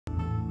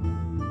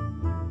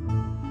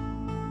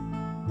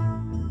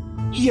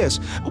Yes.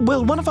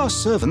 Well, one of our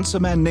servants, a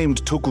man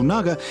named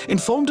Tokunaga,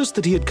 informed us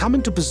that he had come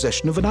into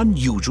possession of an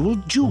unusual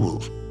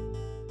jewel.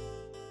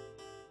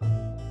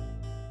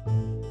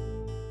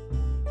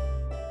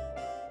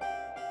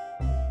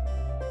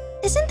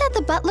 Isn't that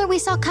the butler we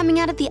saw coming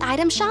out of the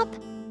item shop?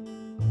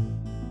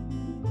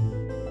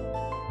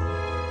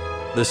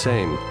 The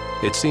same.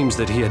 It seems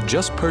that he had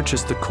just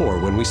purchased the core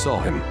when we saw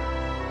him.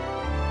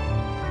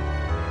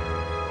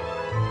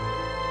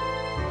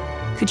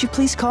 Could you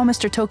please call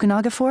Mr.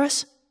 Tokunaga for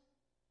us?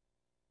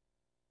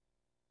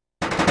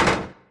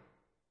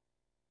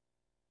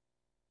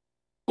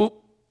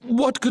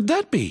 What could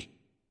that be?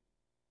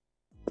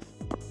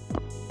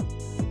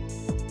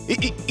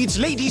 It's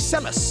Lady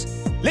Celis.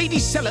 Lady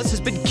Celis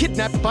has been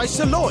kidnapped by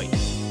Sir Lloyd.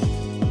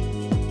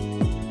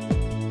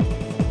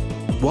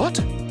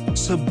 What?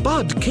 Sir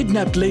Bud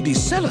kidnapped Lady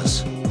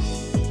Celis?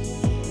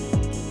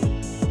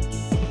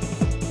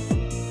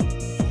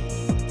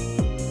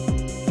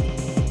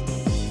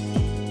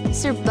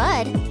 Sir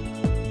Bud?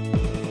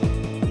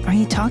 Are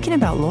you talking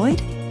about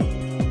Lloyd?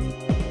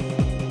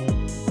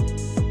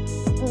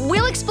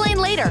 We'll explain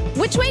later.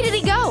 Which way did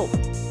he go?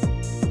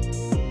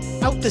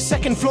 Out the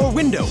second floor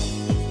window.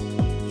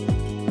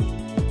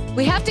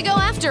 We have to go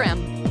after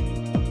him.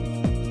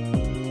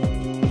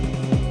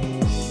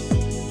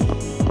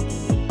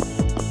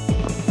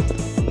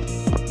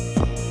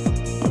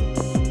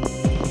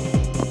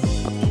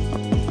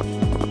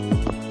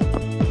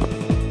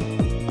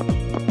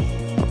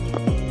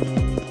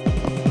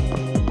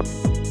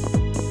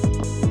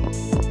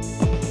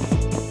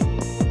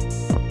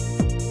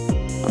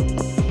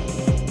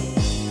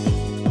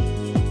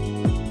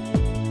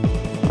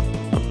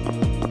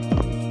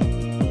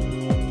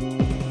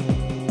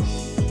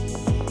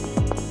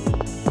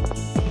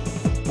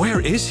 Where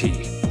is he?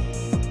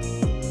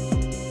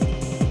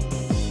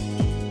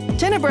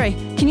 Tenebrae,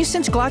 can you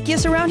sense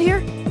Glaucius around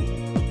here?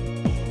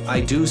 I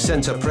do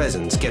sense a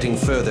presence getting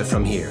further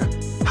from here.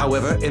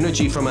 However,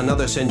 energy from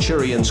another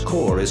Centurion's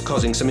core is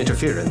causing some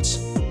interference.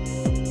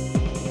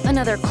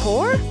 Another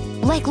core?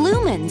 Like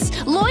lumens.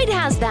 Lloyd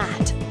has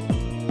that.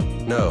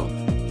 No,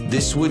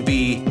 this would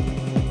be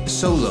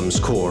Solemn's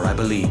core, I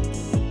believe.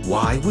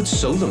 Why would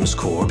Solemn's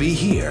core be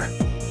here?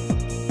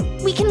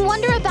 We can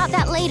wonder about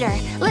that later.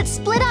 Let's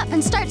split up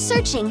and start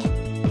searching.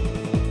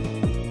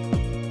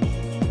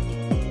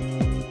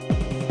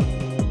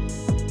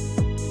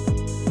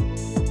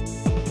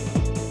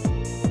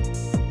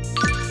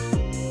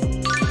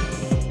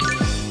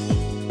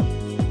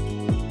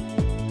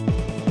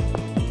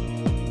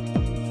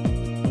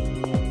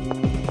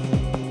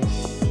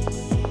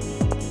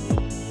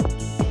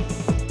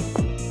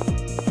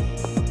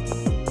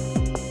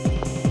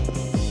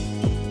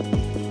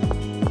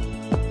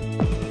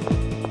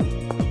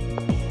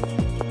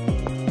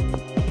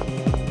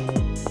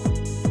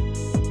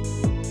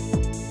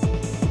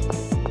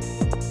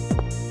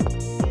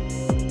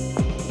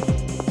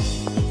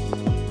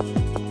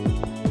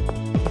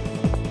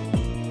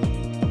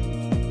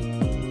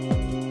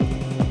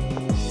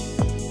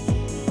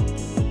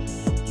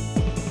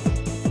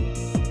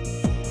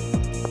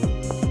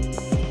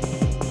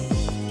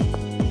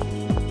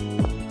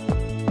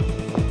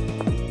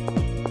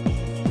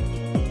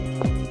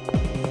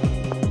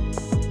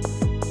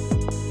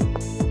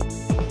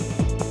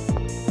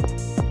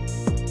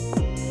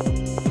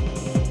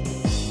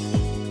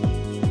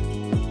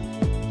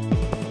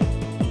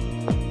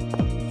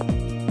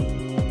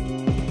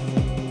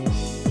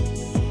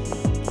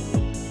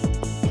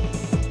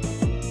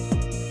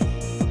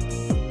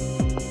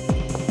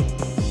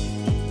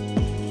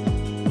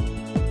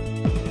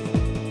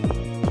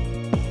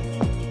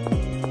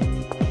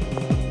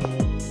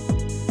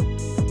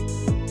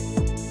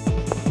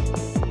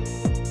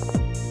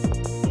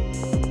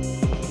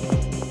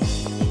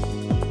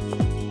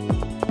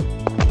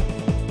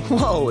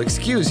 Whoa,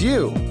 excuse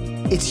you.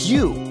 It's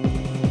you.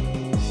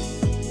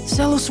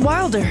 Zelos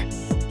Wilder.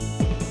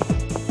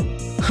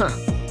 Huh.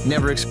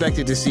 Never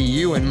expected to see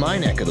you in my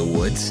neck of the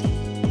woods.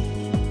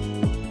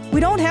 We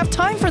don't have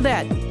time for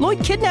that.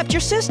 Lloyd kidnapped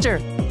your sister.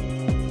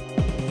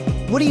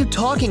 What are you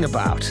talking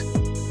about?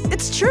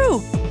 It's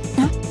true.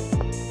 Huh?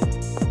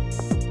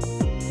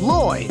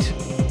 Lloyd!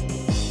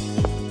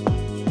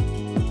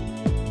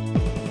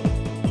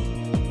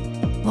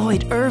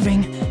 Lloyd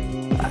Irving.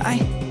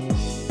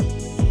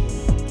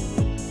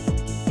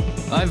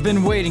 I've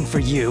been waiting for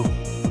you.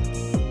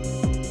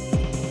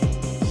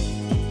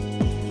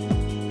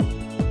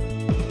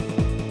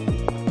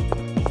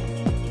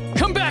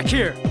 Come back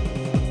here!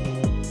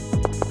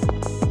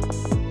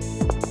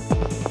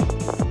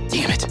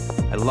 Damn it,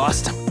 I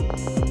lost him.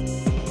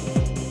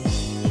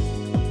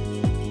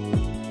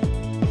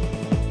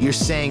 You're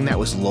saying that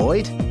was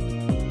Lloyd?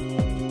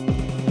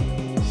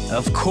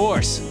 Of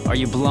course. Are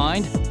you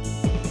blind?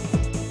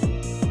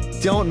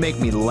 Don't make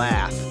me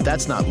laugh.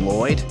 That's not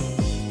Lloyd.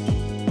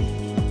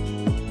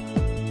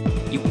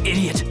 You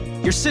idiot!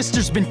 Your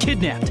sister's been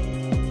kidnapped!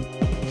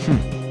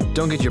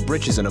 Don't get your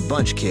britches in a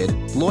bunch, kid.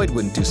 Lloyd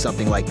wouldn't do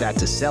something like that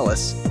to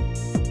Celis.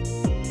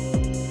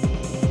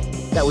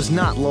 That was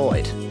not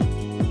Lloyd.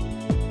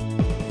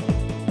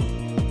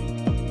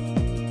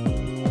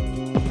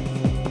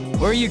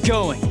 Where are you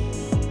going?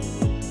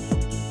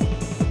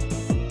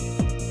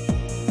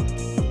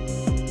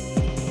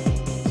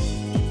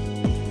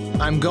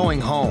 I'm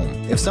going home.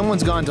 If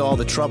someone's gone to all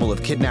the trouble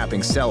of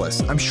kidnapping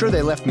Celis, I'm sure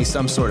they left me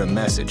some sort of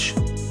message.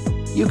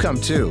 You come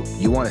too.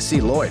 You want to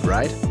see Lloyd,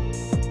 right?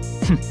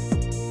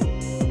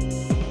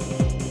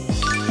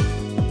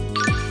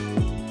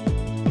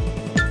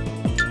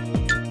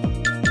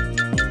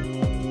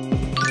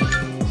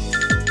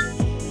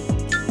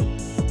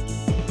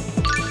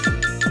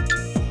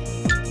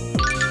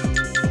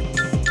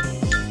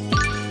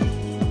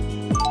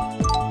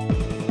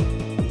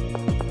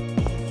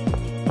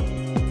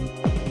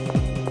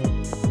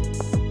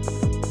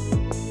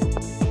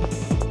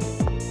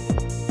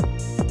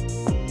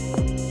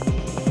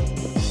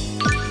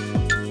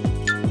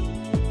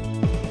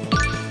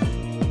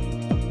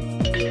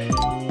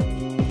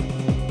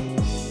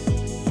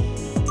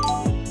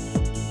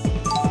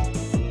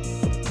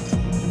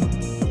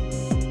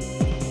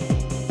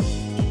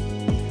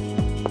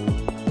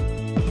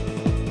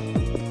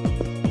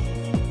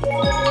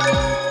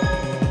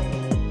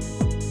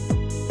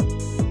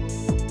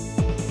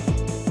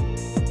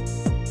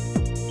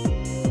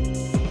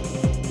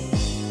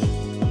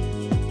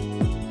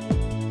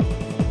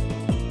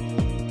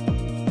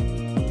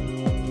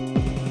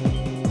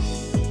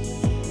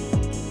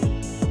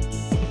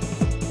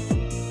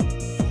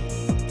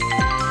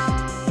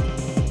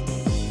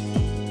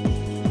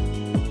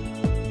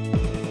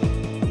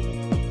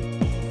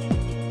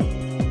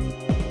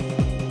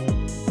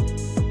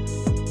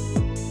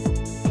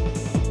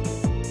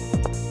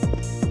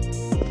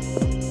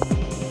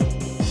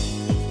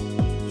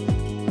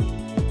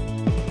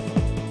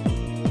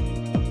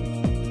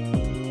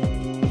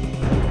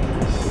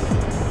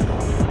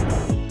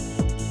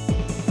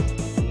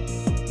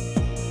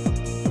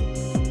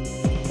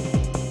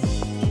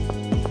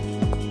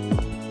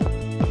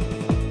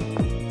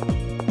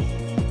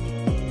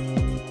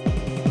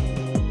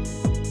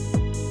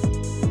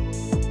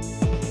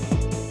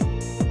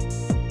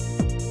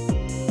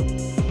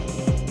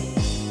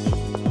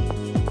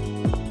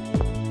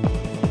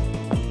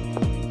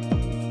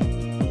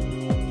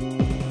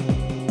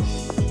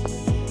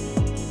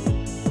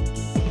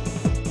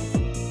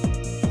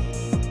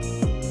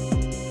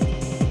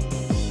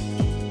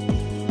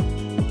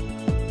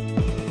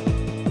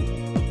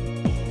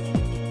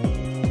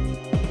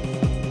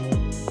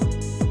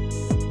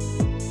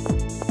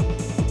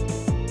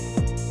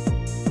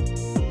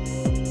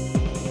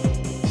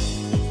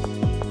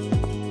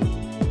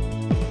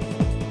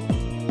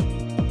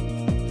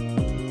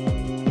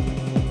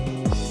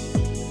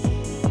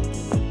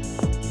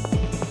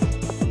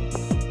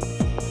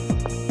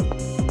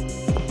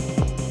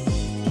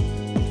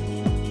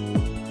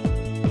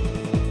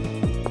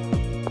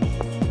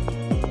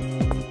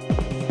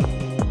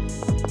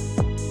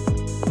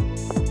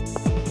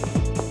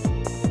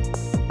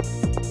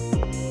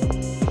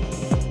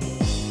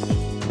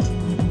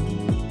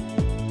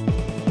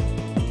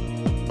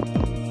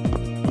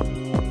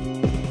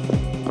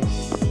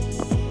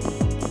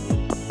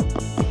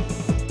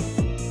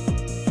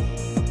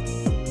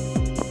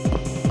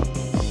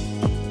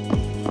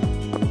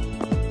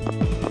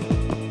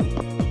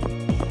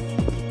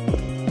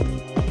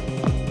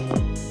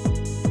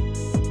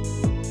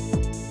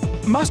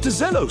 Master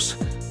Zelos!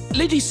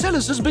 Lady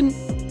Celis has been...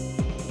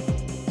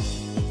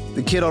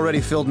 The kid already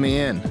filled me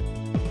in.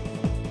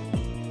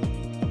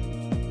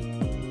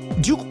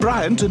 Duke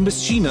Bryant and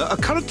Miss Sheena are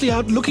currently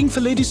out looking for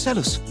Lady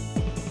Celis.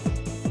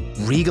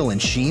 Regal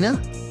and Sheena?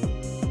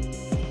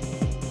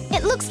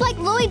 It looks like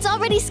Lloyd's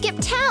already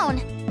skipped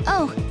town.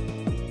 Oh,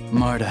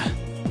 Marta.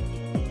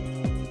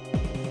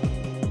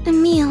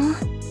 Emil.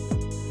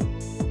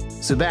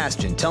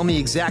 Sebastian, tell me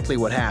exactly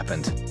what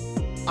happened.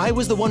 I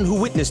was the one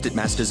who witnessed it,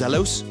 Master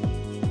Zelos.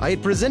 I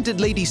had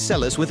presented Lady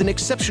Celis with an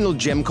exceptional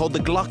gem called the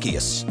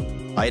Glaucius.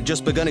 I had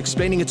just begun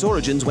explaining its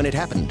origins when it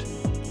happened.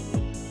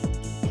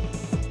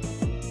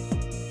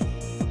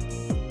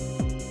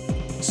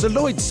 Sir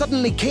Lloyd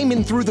suddenly came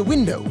in through the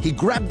window. He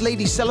grabbed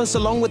Lady Celis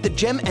along with the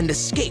gem and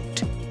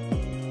escaped.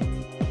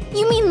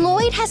 You mean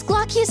Lloyd has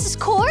Glaucius's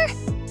core?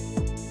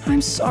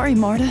 I'm sorry,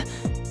 Marta.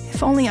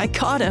 If only I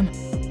caught him.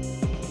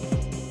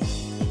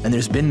 And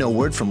there's been no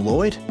word from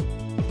Lloyd?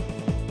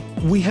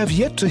 We have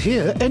yet to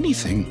hear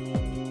anything.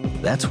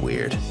 That's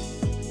weird.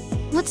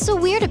 What's so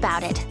weird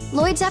about it?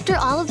 Lloyd's after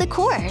all of the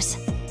cores.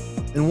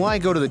 Then why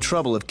go to the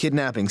trouble of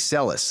kidnapping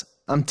Celis?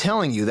 I'm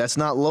telling you, that's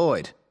not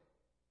Lloyd.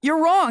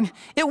 You're wrong.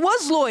 It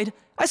was Lloyd.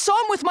 I saw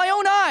him with my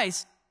own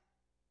eyes.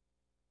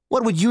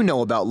 What would you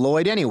know about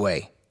Lloyd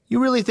anyway?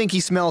 You really think he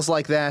smells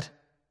like that?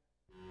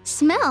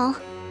 Smell?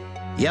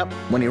 Yep,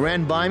 when he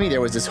ran by me,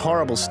 there was this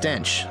horrible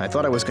stench. I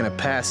thought I was gonna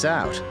pass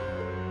out.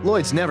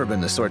 Lloyd's never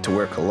been the sort to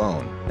wear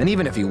cologne, and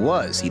even if he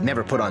was, he'd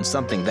never put on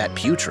something that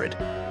putrid.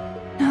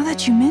 Now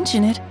that you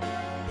mention it,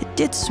 it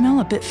did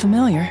smell a bit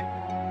familiar.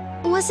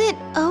 Was it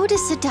Ode to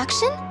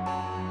Seduction?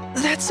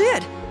 That's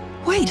it!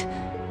 Wait,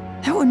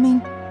 that would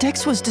mean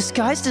Dex was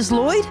disguised as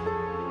Lloyd?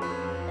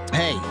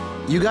 Hey,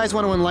 you guys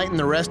want to enlighten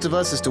the rest of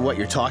us as to what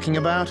you're talking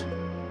about?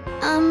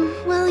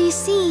 Well, you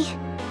see...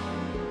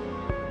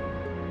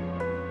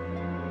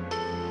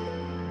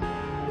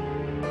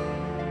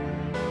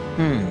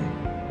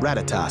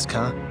 Ratatosk,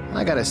 huh?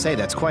 I gotta say,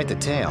 that's quite the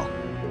tale.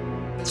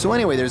 So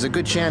anyway, there's a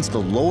good chance the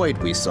Lloyd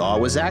we saw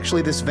was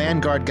actually this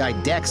Vanguard guy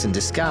Dex in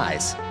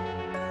disguise.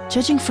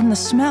 Judging from the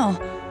smell,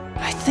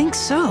 I think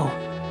so.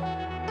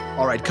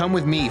 All right, come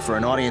with me for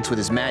an audience with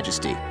His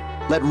Majesty.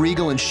 Let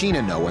Regal and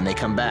Sheena know when they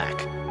come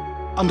back.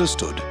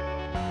 Understood.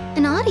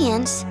 An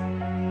audience?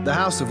 The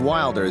House of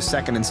Wilder is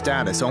second in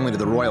status only to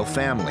the royal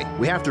family.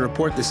 We have to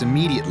report this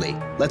immediately.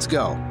 Let's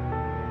go.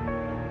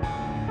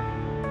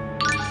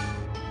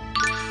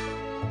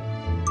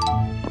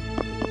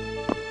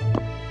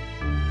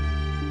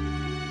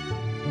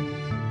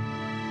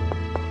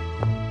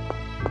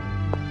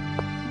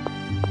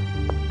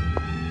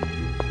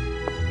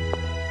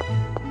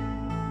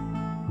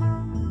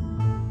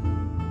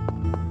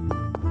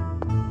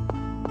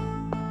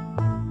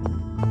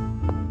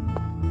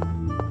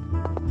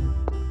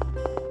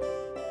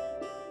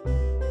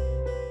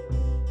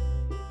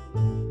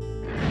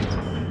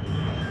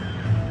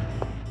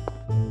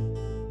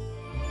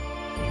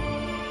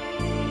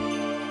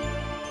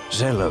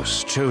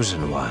 Zelos,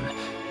 Chosen One.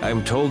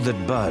 I'm told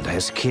that Bud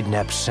has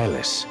kidnapped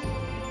Celis.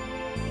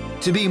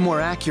 To be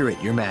more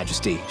accurate, Your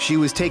Majesty, she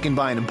was taken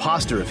by an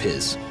imposter of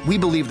his. We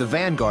believe the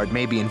Vanguard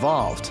may be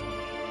involved.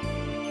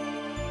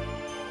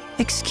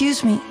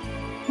 Excuse me,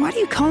 why do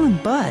you call him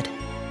Bud?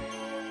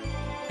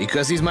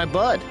 Because he's my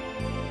bud.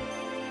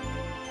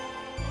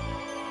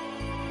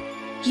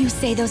 You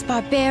say those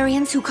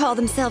barbarians who call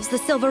themselves the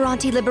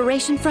Silveranti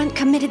Liberation Front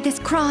committed this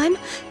crime?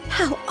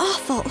 How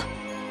awful!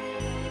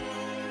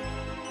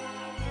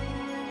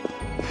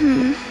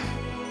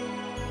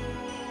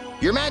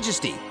 Your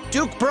Majesty,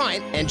 Duke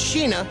Bryant and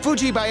Sheena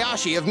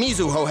Fujibayashi of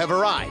Mizuho have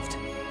arrived.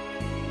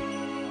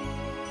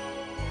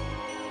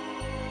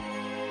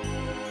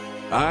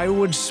 I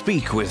would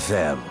speak with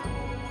them.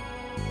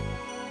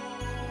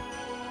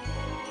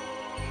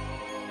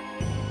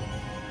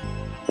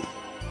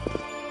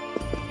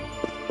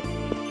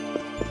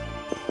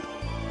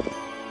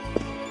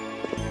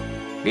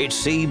 It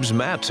seems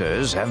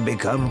matters have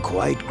become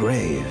quite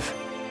grave.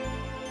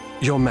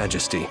 Your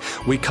Majesty,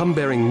 we come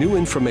bearing new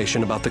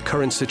information about the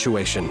current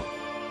situation.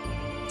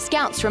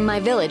 Scouts from my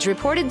village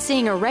reported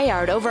seeing a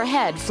Rayard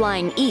overhead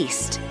flying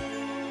east.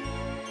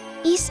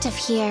 East of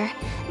here.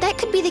 That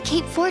could be the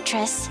Cape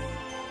Fortress.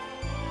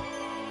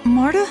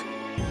 Marta?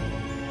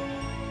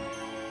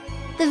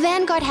 The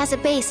Vanguard has a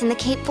base in the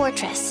Cape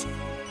Fortress.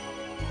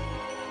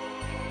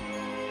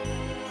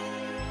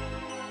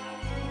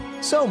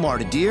 So,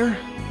 Marta dear,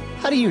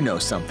 how do you know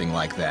something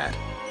like that?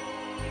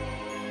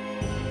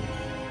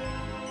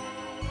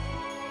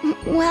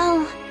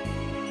 Well...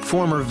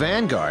 Former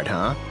Vanguard,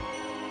 huh?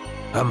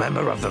 A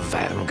member of the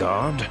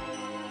Vanguard?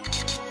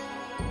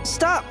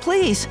 Stop,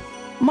 please!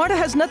 Marta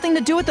has nothing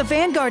to do with the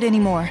Vanguard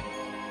anymore.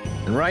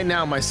 And right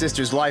now, my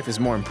sister's life is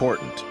more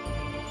important.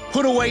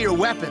 Put away your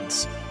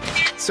weapons!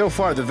 So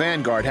far, the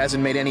Vanguard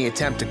hasn't made any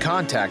attempt to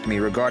contact me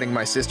regarding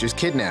my sister's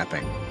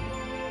kidnapping.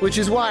 Which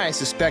is why I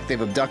suspect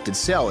they've abducted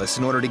Celis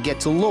in order to get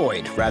to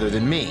Lloyd rather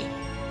than me.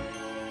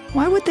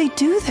 Why would they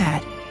do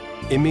that?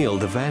 Emil,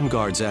 the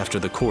Vanguard's after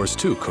the cores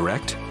too,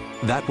 correct?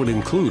 That would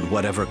include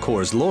whatever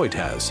cores Lloyd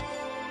has.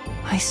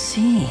 I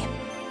see.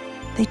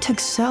 They took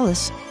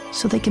Celis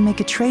so they can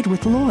make a trade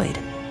with Lloyd.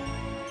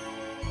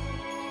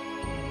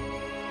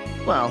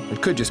 Well,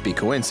 it could just be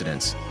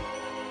coincidence.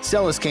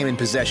 Celis came in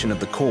possession of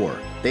the core.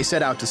 They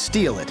set out to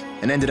steal it,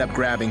 and ended up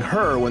grabbing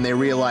her when they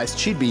realized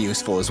she'd be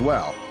useful as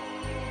well.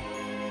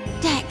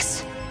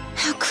 Dex,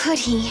 how could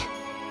he?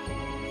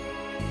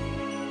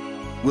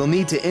 We'll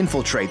need to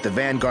infiltrate the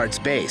Vanguard's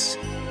base.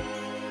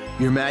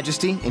 Your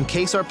Majesty, in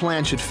case our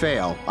plan should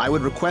fail, I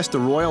would request the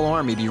Royal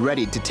Army be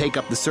ready to take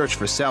up the search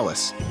for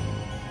Celis.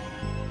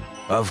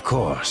 Of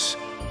course.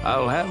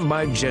 I'll have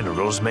my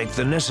generals make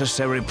the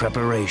necessary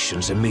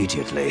preparations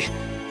immediately.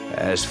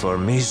 As for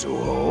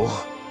Mizuho...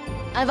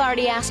 I've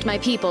already asked my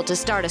people to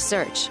start a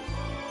search.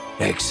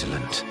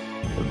 Excellent.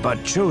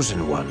 But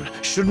Chosen One,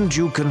 shouldn't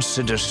you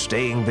consider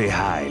staying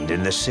behind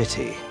in the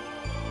city?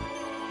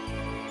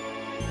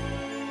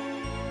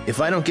 If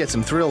I don't get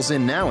some thrills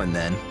in now and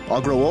then,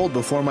 I'll grow old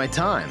before my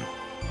time.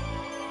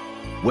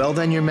 Well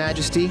then, Your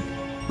Majesty,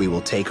 we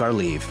will take our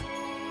leave.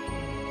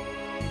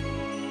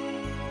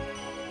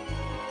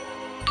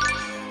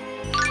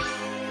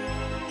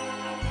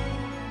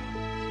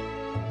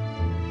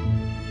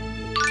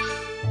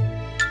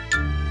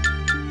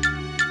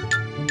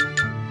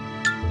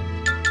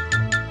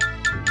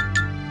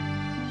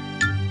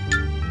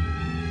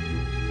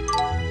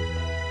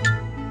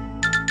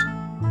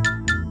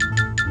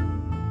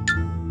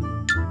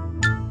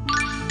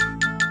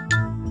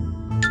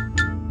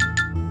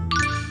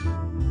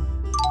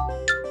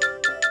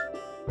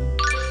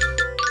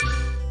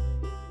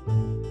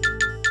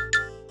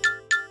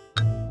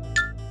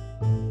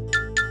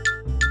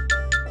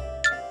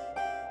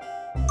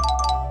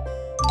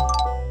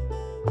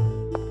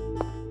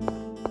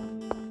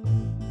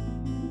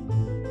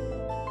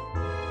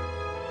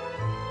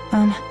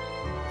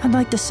 I'd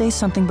like to say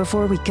something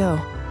before we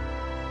go.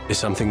 Is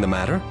something the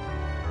matter?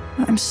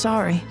 I'm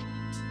sorry.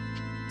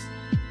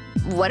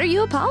 What are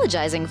you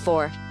apologizing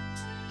for?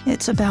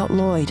 It's about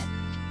Lloyd.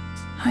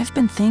 I've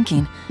been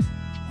thinking,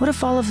 what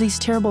if all of these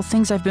terrible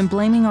things I've been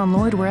blaming on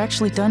Lloyd were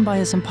actually done by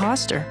his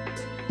imposter?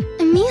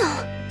 Emil!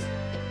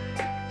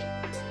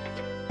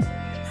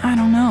 I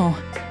don't know.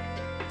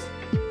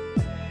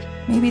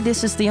 Maybe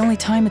this is the only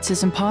time it's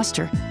his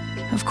imposter.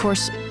 Of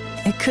course,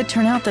 it could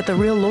turn out that the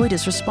real Lloyd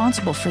is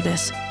responsible for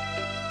this.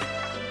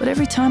 But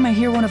every time I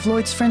hear one of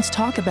Lloyd's friends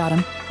talk about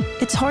him,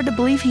 it's hard to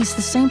believe he's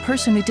the same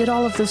person who did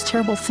all of those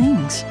terrible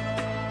things.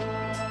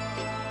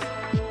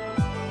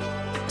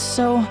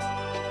 So...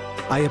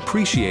 I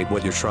appreciate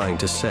what you're trying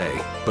to say,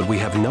 but we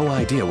have no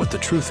idea what the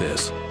truth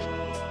is.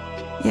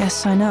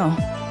 Yes, I know.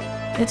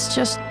 It's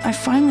just, I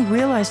finally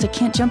realized I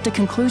can't jump to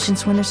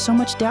conclusions when there's so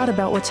much doubt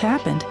about what's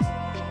happened.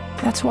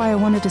 That's why I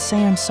wanted to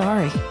say I'm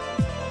sorry.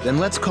 Then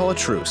let's call a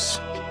truce.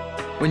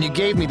 When you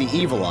gave me the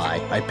evil eye,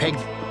 I pegged...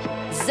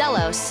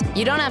 Zelos,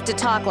 you don't have to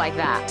talk like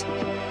that.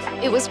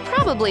 It was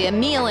probably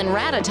Emil in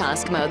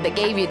Ratatosk mode that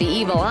gave you the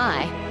evil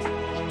eye.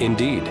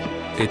 Indeed.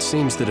 It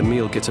seems that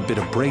Emil gets a bit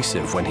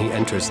abrasive when he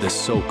enters this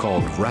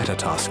so-called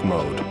Ratatosk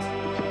mode.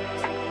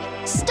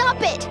 Stop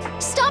it!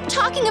 Stop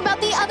talking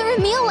about the other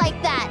Emil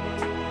like that!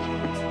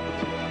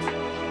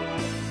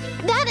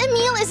 That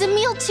Emil is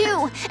Emil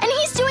too, and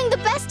he's doing the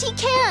best he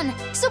can!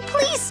 So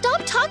please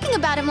stop talking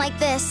about him like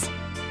this!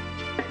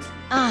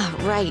 Ah,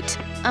 right.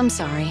 I'm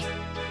sorry.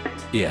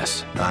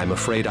 Yes, I'm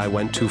afraid I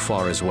went too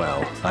far as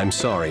well. I'm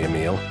sorry,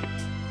 Emil.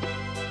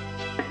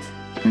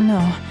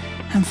 No,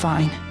 I'm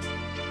fine.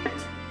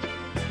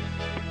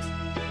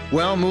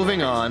 Well,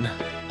 moving on.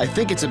 I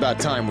think it's about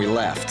time we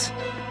left.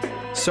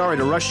 Sorry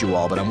to rush you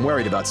all, but I'm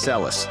worried about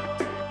Celis.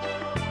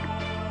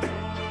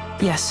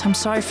 Yes, I'm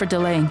sorry for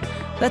delaying.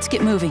 Let's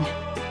get moving.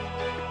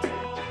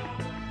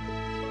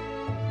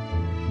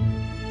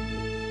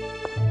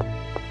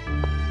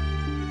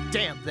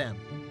 Damn them.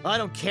 I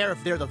don't care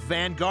if they're the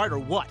Vanguard or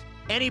what.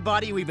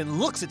 Anybody who even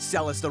looks at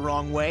Celis the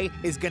wrong way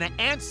is gonna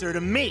answer to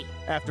me.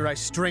 After I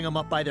string them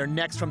up by their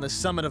necks from the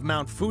summit of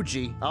Mount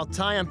Fuji, I'll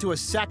tie them to a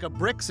sack of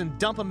bricks and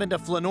dump them into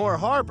Flanor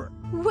Harbor.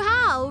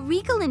 Wow,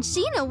 Rico and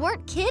Sheena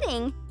weren't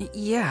kidding.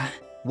 Yeah.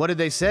 What did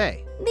they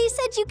say? They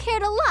said you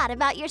cared a lot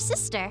about your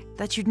sister.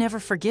 That you'd never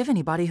forgive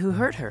anybody who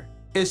hurt her.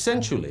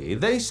 Essentially,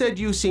 they said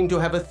you seem to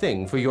have a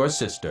thing for your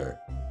sister.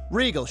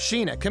 Regal,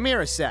 Sheena, come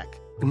here a sec.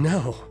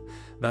 No,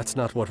 that's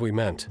not what we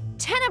meant.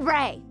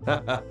 Tenebrae!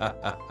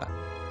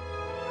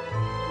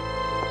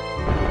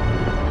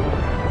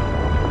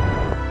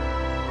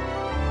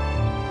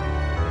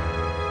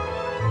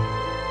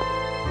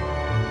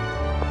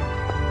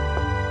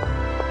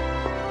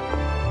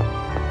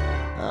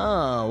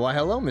 Oh, why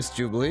hello, Miss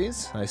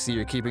Jubilees. I see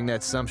you're keeping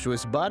that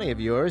sumptuous body of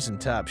yours in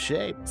top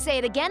shape. Say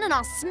it again and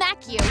I'll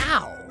smack you.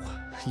 Ow!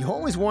 You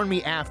always warn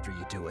me after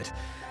you do it.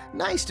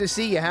 Nice to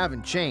see you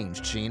haven't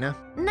changed, Sheena.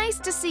 Nice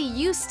to see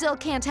you still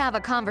can't have a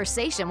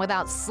conversation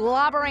without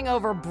slobbering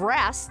over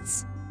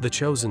breasts. The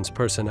Chosen's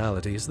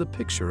personality is the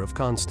picture of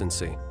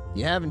constancy.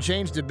 You haven't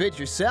changed a bit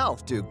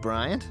yourself, Duke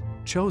Bryant.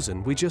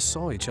 Chosen, we just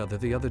saw each other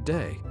the other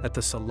day at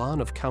the salon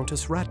of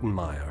Countess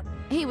Rattenmeyer.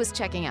 He was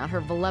checking out her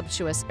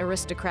voluptuous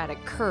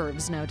aristocratic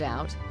curves, no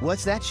doubt.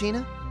 What's that,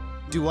 Sheena?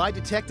 Do I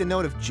detect a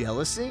note of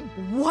jealousy?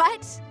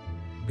 What?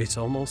 It's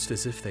almost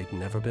as if they'd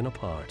never been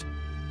apart.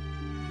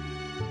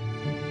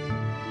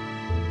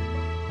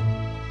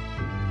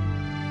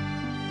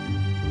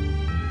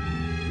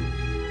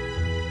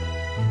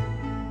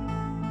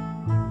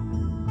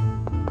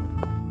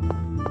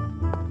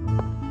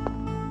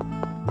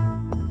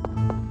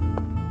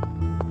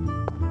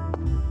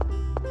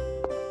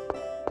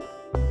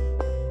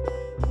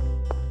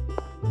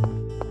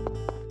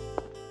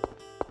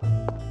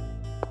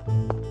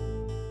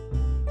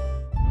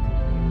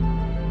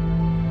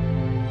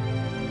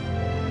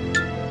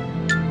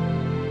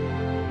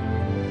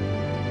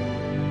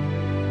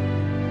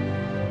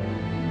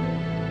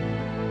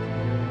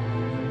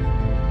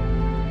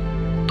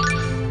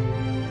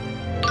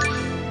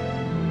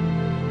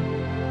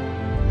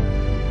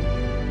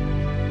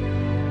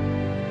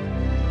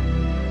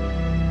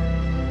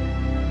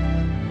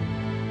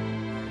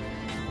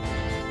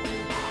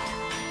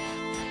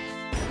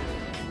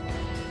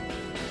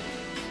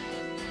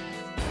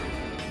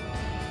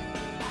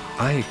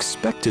 I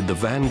expected the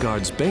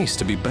Vanguard's base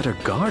to be better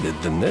guarded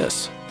than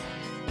this.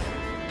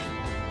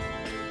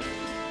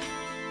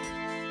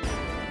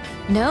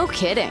 No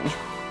kidding.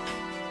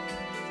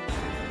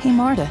 Hey,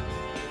 Marta,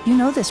 you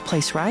know this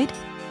place, right?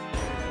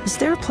 Is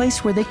there a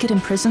place where they could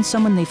imprison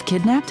someone they've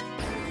kidnapped?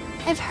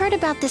 I've heard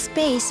about this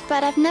base,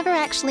 but I've never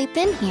actually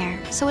been here,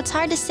 so it's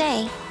hard to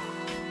say.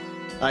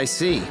 I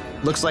see.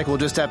 Looks like we'll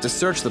just have to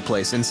search the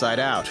place inside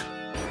out.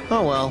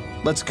 Oh well,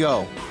 let's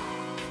go.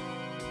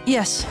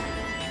 Yes.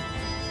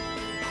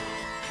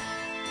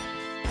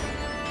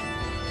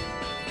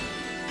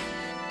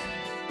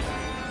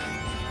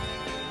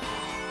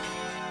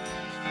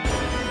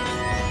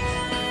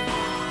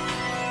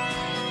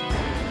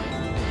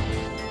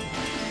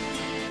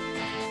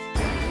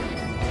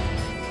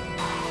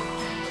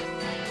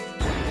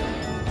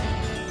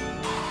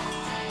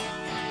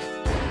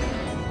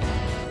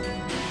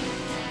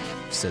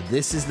 So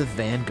this is the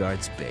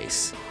Vanguard's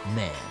base.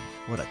 Man,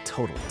 what a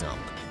total dump.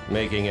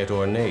 Making it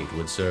ornate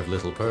would serve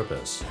little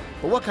purpose.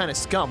 But what kind of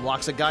scum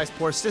locks a guy's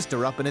poor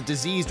sister up in a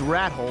diseased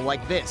rat hole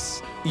like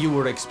this? You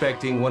were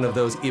expecting one of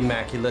those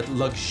immaculate,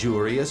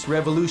 luxurious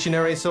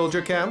revolutionary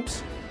soldier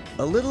camps?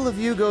 A little of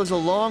you goes a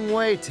long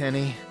way,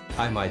 Tenny.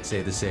 I might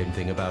say the same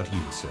thing about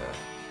you, sir.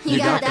 You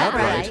got that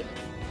right.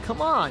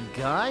 Come on,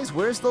 guys,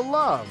 where's the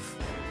love?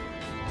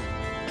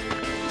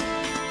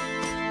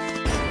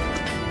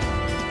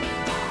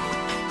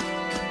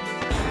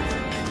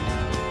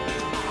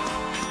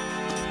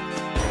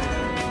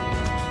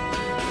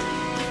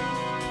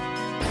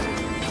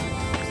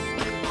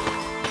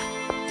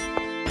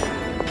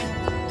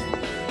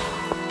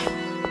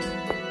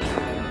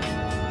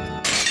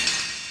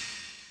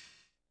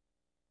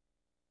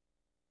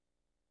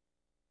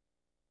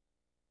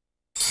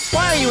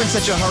 Why are you in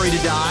such a hurry to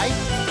die?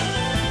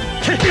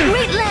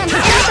 Wait, Len!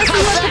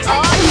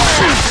 Oh,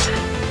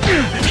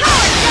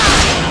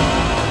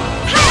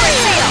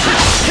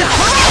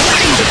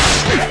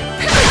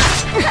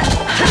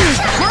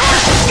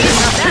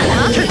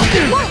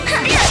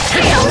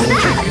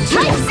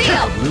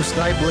 Blue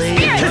Sky Blade.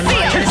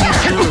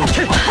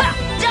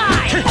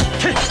 Die!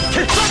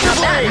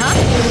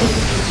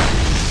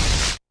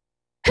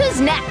 Who's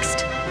next?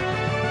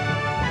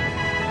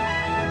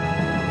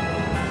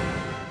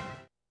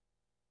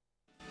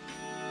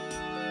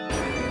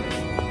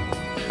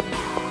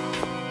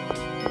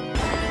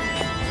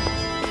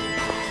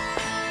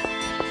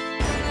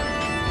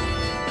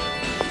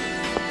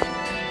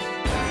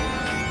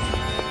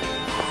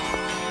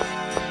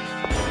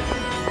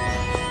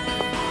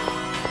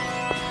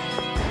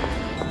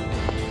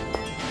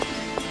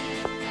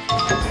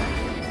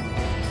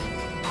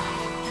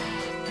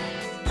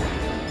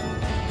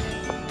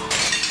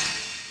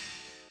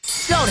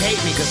 Don't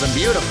hate me because I'm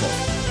beautiful.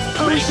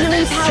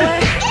 Healing power.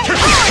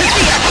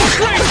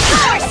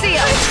 Power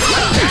seal!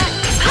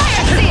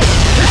 Higher seal!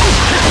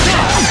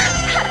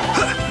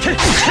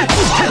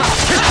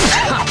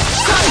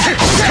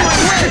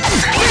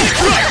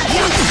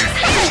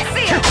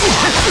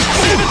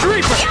 Savage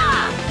Reaper!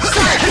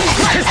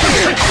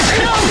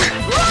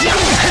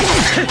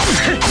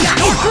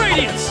 Dark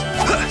Radiance!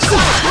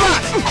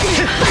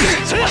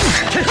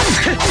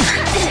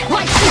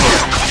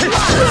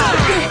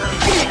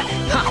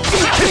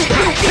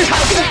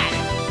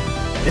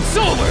 It's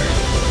over!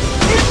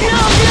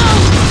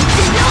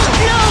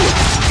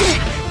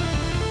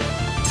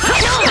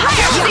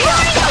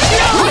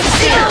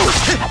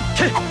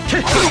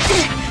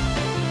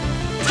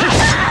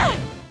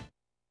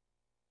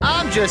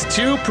 I'm just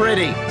too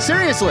pretty.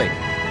 Seriously.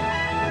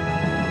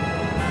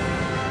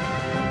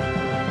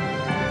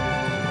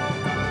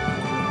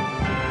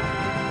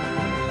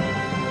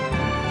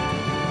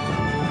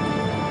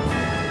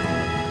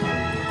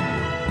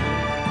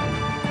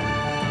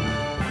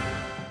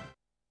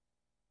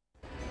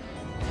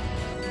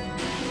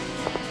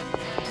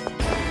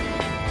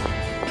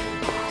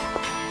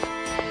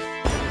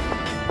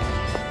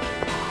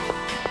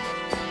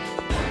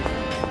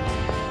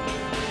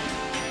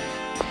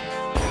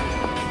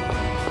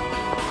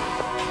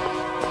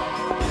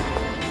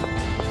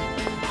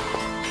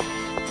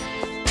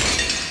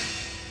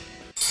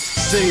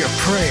 Say your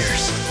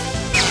prayers.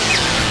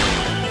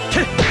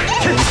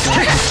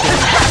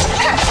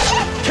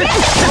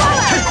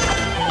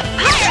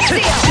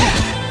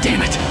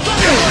 Damn it!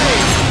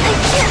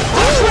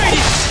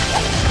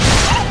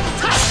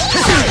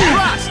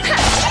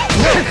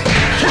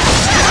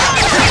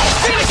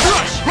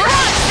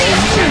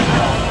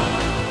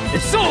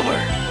 It's over!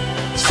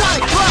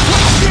 Sonic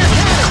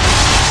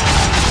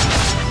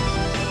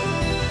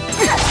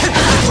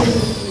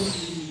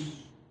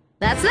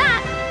That's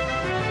that.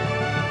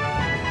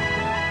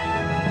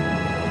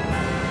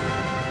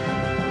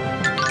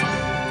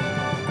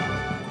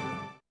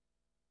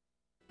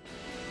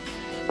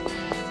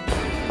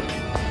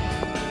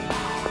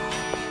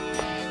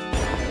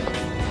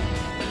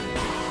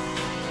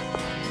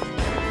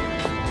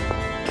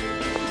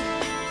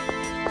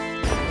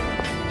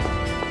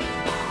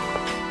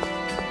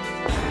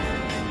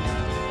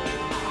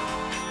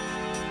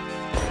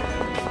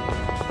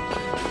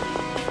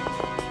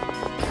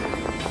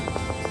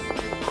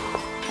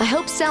 I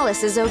hope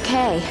Celis is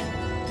okay.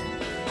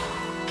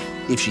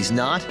 If she's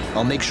not,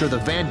 I'll make sure the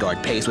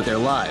Vanguard pays with their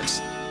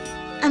lives.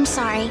 I'm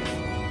sorry.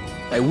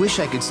 I wish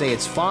I could say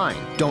it's fine,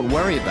 don't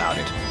worry about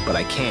it, but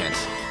I can't.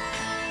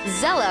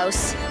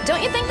 Zelos,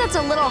 don't you think that's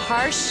a little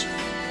harsh?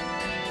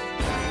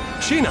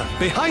 Sheena,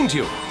 behind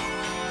you!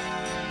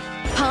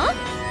 Huh?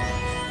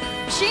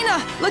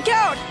 Sheena, look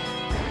out!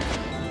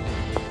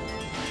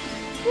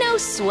 No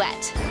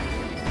sweat.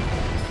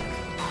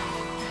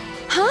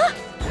 Huh?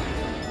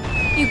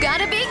 You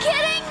gotta be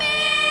kidding me!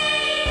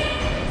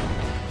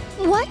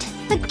 What?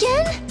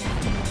 Again?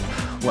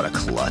 What a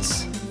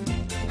klutz.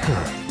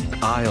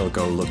 I'll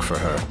go look for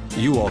her.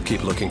 You all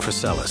keep looking for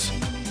Celis.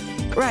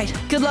 Right.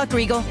 Good luck,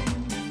 Regal.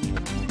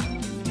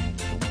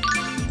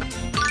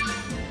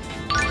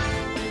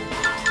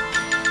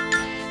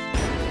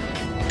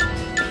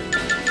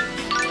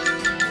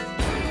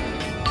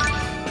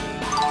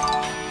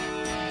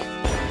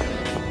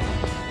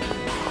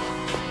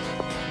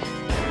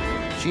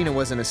 Sheena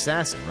was an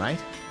assassin, right?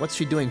 What's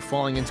she doing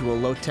falling into a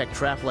low-tech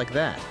trap like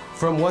that?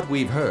 From what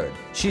we've heard,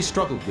 she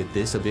struggled with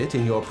this a bit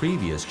in your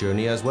previous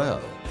journey as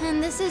well.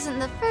 And this isn't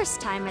the first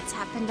time it's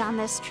happened on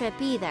this trip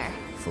either.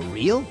 For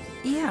real?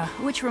 Yeah,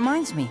 which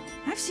reminds me,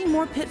 I've seen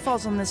more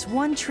pitfalls on this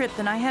one trip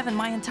than I have in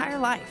my entire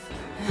life.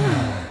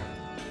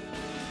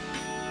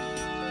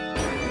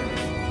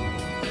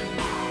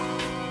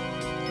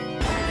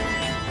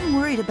 I'm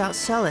worried about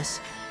Celis,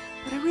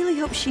 but I really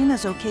hope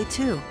Sheena's okay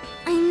too.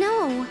 I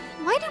know.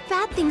 Why do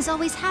bad things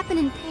always happen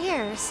in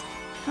pairs?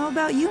 How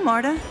about you,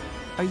 Marta?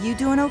 Are you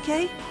doing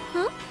okay?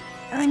 Huh?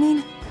 I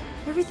mean,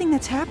 everything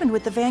that's happened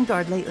with the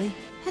Vanguard lately.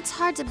 It's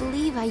hard to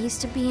believe I used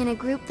to be in a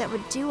group that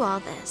would do all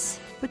this.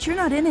 But you're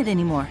not in it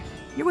anymore.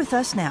 You're with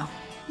us now.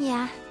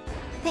 Yeah.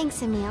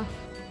 Thanks, Emil.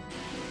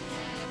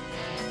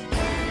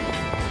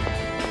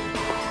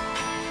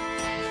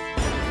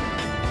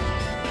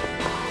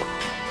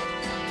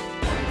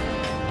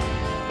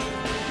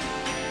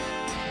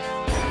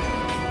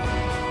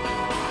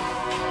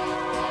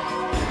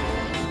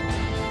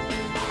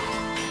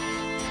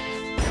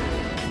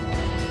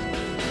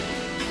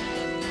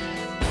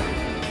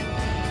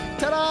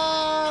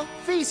 Ta-da!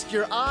 Feast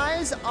your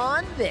eyes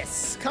on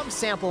this. Come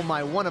sample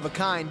my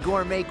one-of-a-kind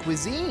gourmet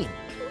cuisine.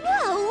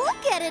 Whoa,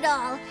 look at it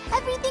all!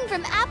 Everything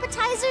from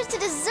appetizers to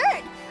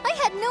dessert! I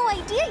had no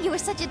idea you were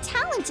such a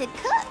talented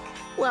cook!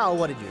 Well,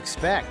 what did you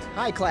expect?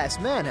 High-class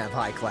men have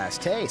high-class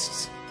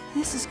tastes.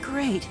 This is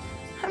great.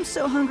 I'm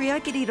so hungry I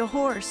could eat a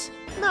horse.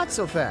 Not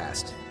so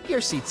fast.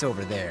 Your seat's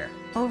over there.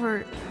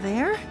 Over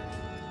there?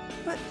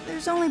 But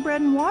there's only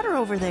bread and water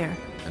over there.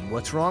 And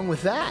what's wrong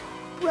with that?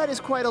 Bread is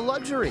quite a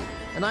luxury,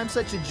 and I'm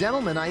such a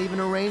gentleman I even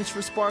arranged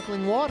for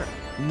sparkling water.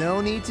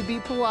 No need to be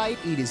polite,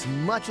 eat as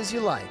much as you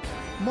like.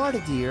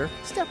 Marta dear,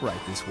 step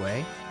right this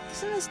way.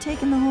 Isn't this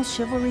taking the whole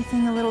chivalry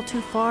thing a little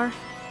too far?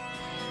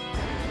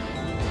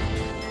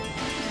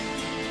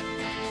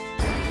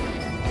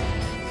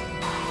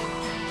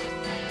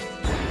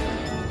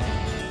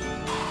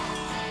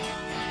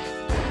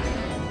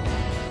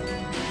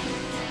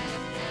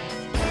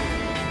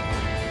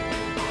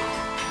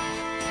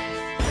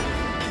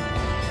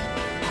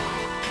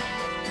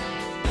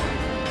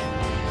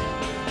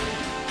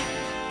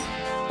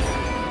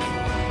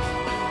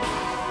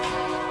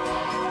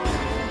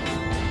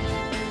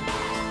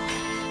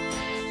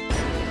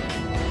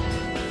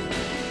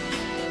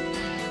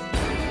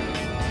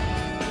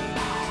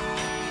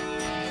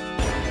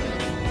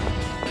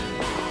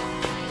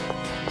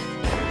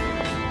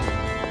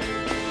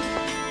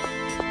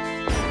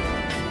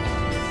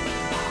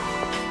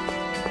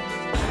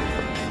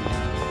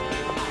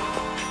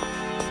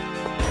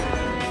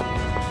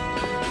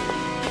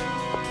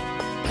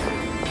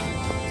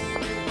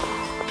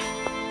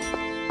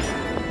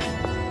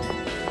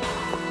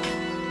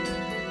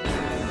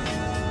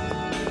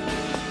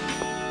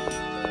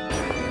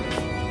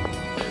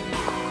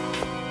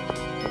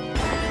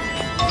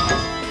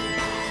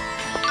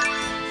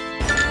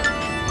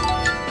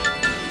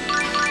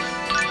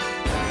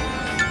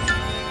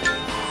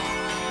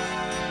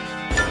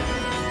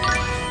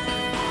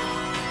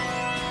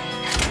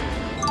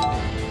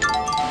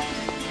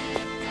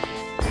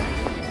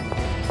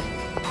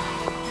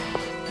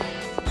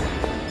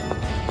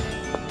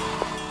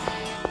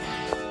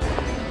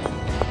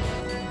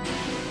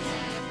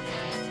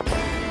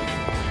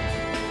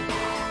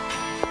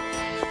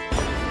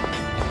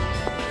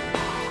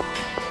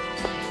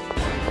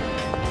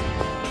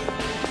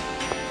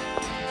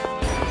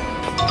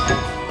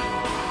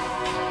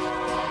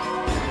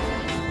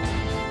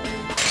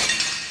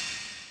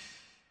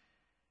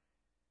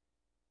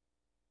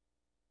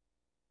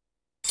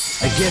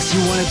 Guess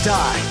you want to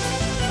die.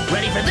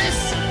 Ready for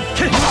this?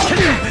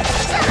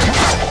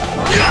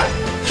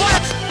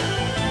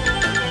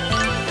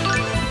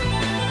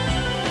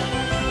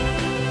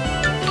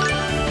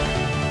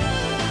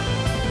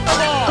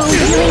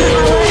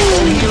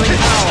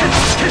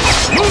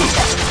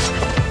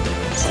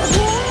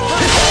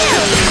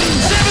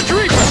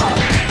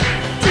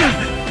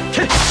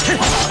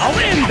 I'll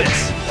end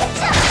this!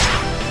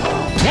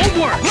 Won't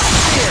work!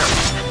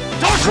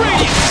 Dark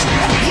Radiance!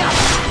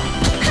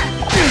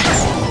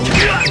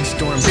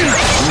 Storm, use my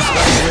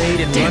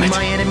blade and run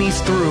my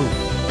enemies through.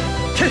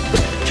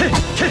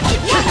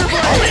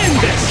 I'll end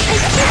this!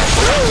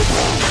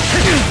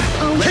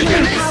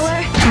 Power.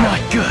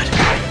 Not good.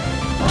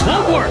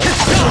 Won't work!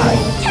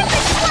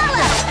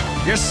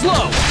 You're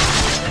slow!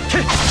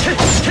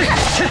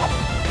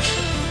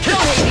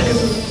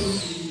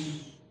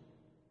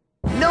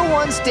 No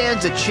one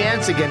stands a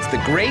chance against the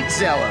great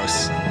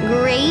Zelos.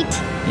 Great?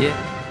 Yeah.